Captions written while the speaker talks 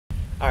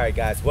Alright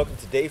guys, welcome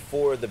to day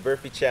 4 of the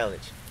Burpee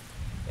Challenge.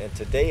 And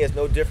today is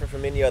no different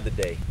from any other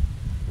day.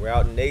 We're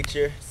out in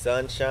nature,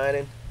 sun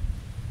shining,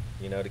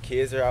 you know, the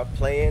kids are out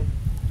playing.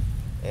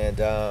 And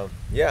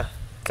yeah,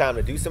 time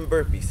to do some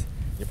burpees.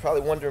 You're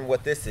probably wondering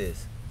what this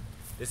is.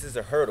 This is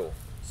a hurdle.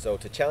 So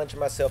to challenge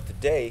myself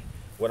today,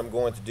 what I'm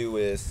going to do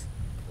is,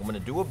 I'm going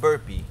to do a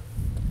burpee.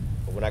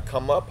 But when I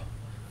come up,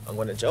 I'm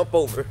going to jump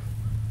over,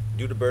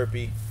 do the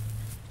burpee,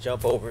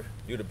 jump over,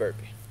 do the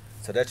burpee.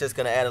 So that's just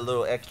going to add a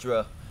little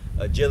extra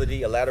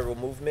agility, a lateral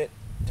movement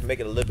to make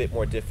it a little bit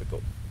more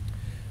difficult.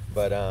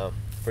 But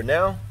for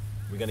now,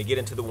 we're going to get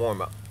into the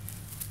warm-up.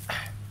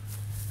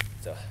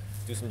 So let's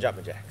do some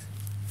jumping jacks.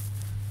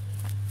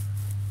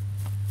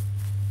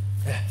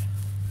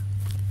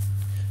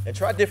 And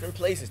try different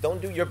places.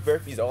 Don't do your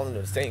burpees all in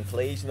the same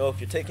place. You know, if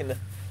you're taking the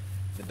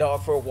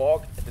dog for a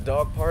walk at the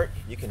dog park,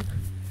 you can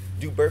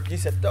do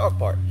burpees at the dog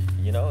park.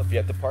 You know, if you're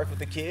at the park with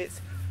the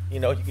kids, you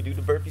know, you can do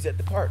the burpees at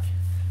the park.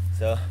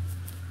 So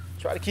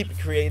try to keep it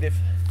creative.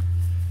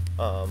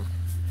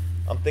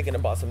 I'm thinking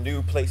about some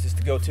new places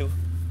to go to.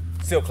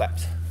 Seal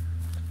claps.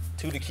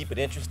 2 to keep it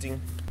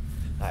interesting.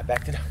 All right,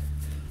 back to the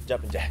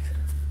jumping jacks.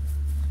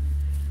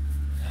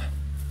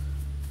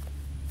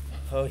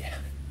 Oh yeah.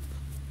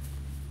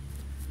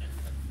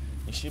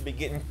 You should be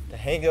getting the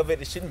hang of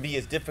it. It shouldn't be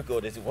as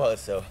difficult as it was.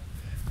 So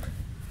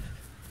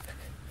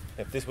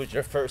if this was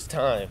your first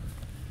time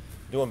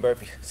doing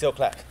burpees, seal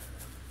claps.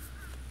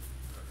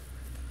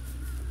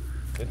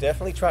 So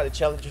definitely try to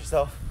challenge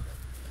yourself,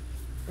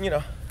 you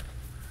know,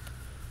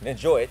 and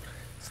enjoy it.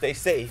 Stay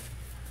safe,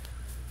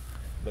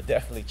 but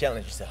definitely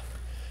challenge yourself.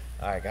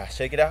 All right, guys,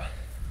 shake it out.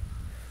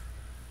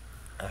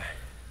 All right.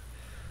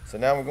 So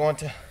now we're going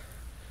to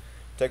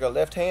take our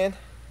left hand,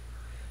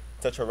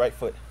 touch our right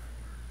foot.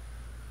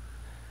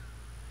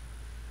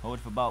 Hold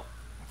it for about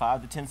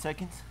 5 to 10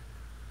 seconds.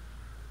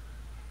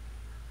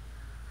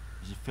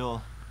 As you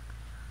feel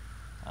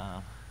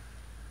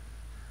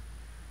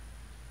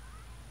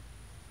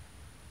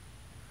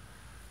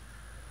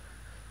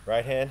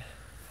right hand,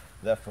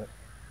 left foot.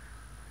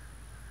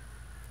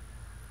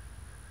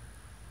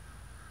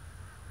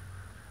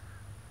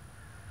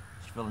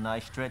 You feel a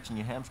nice stretch in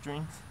your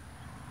hamstrings.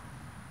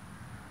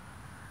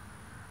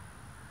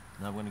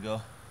 Now I'm going to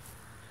go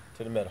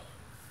to the middle.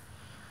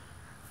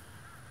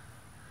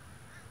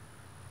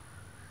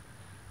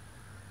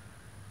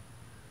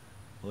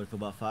 Hold it for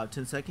about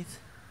 5-10 seconds.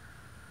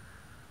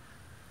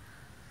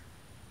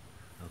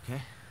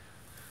 Okay.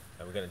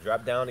 Now we're going to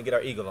drop down and get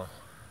our eagle on.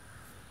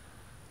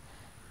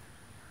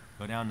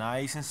 Go down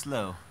nice and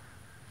slow.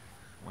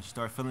 Once you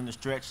start feeling the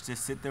stretch,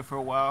 just sit there for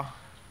a while.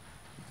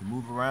 You can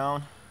move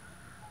around.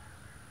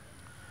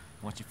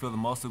 Once you feel the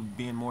muscle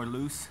being more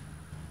loose,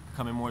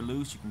 becoming more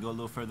loose, you can go a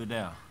little further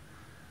down.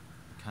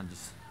 Kind of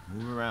just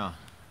move around.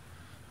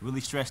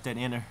 Really stretch that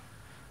inner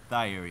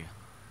thigh area.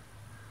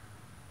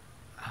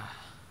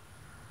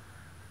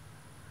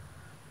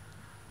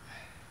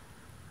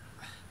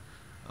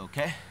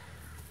 Okay.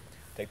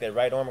 Take that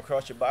right arm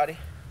across your body.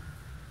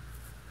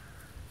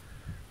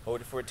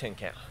 Hold it for a 10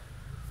 count.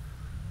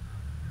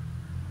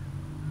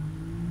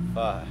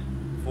 5,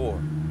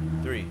 4,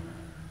 3,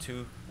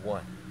 2,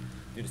 1.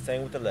 Do the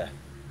same with the left.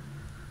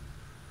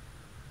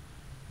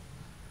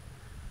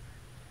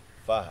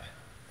 5,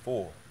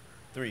 4,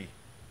 3,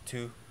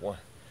 2, 1.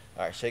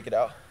 All right, shake it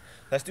out.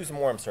 Let's do some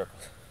arm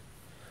circles.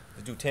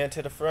 Let's do 10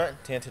 to the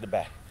front, 10 to the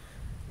back.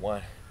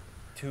 1,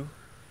 2,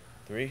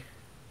 3,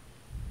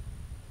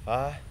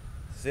 5,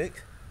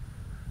 6,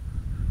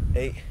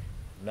 8,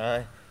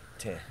 9,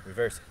 10.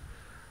 Reverse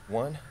it.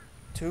 1,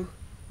 2,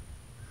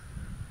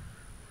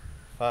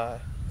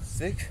 5,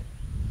 6,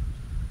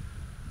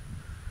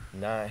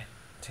 9,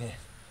 10.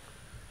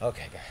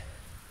 Okay, guys.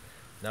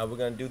 Now we're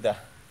gonna do the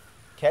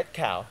cat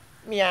cow.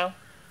 Meow.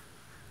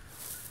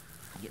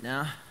 Get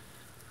down.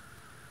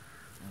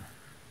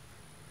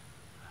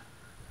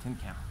 10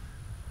 count.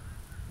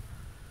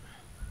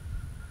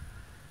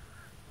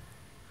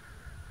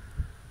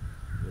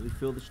 Really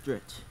feel the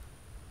stretch.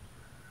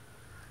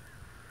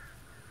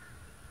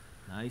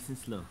 Nice and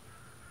slow.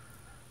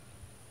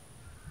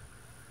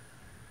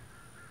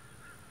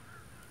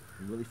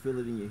 You really feel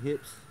it in your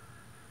hips.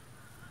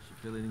 You should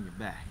feel it in your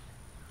back.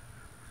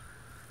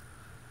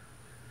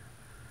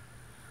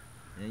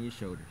 And your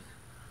shoulders.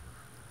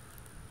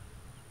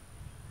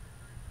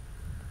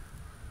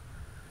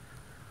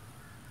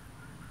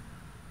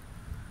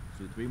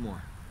 Do 3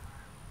 more.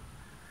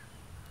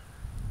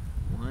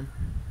 1,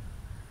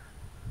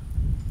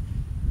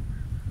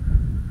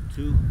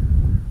 2,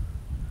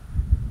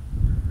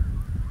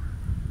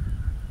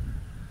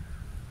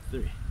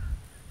 3.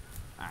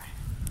 Alright,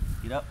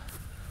 get up,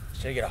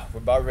 shake it off. We're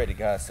about ready,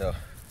 guys. So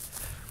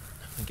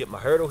I'm get my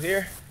hurdle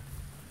here.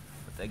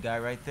 Put that guy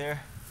right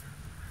there.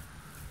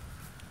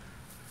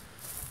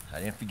 I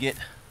didn't forget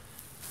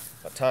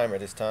my timer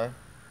this time.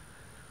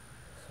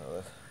 So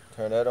let's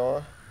turn that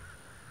on.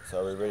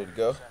 So we're ready to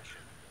go.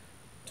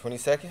 20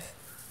 seconds.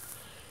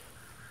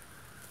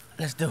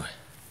 Let's do it.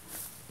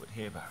 Put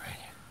here about right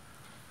here.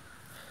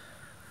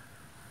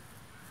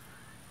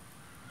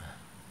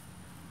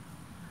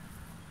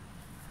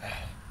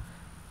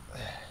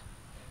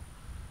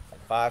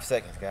 5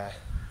 seconds, guys.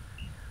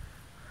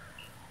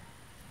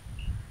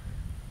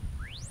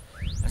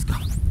 Let's go.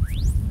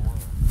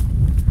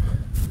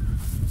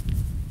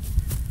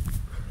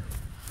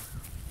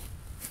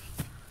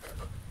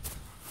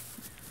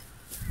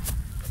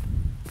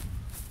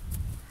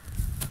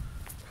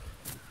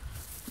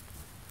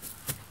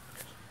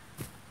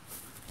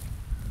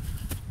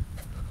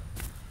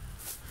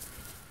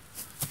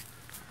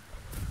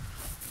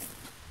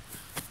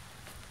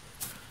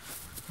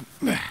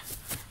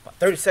 About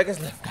 30 seconds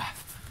left, guys.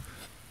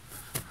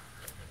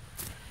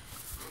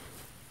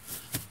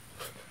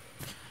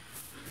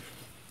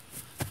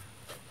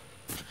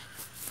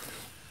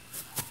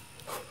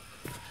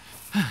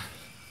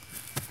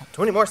 About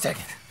 20 more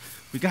seconds.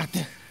 We got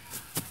this.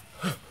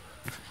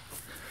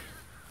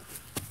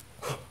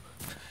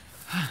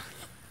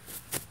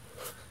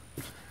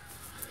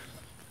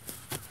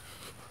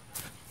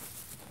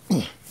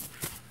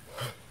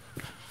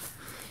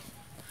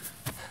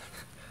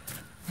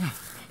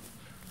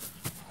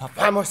 About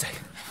 5 more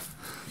seconds.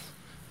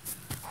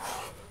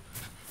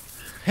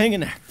 Hang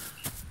in there.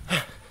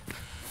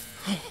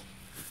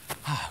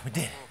 We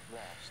did it.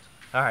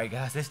 All right,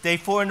 guys, that's day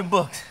 4 in the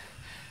books.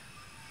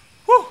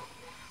 Woo!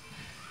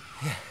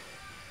 Yeah,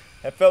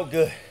 that felt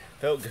good.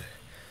 Felt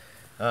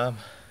good.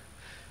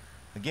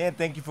 Again,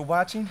 thank you for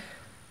watching.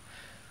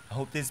 I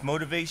hope this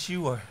motivates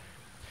you or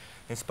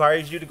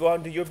inspires you to go out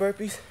and do your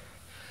burpees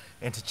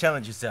and to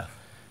challenge yourself.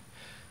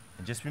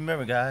 And just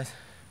remember, guys,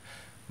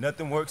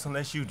 nothing works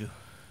unless you do.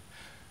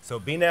 So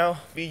be now,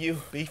 be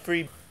you, be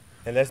free,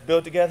 and let's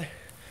build together.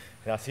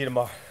 And I'll see you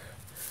tomorrow.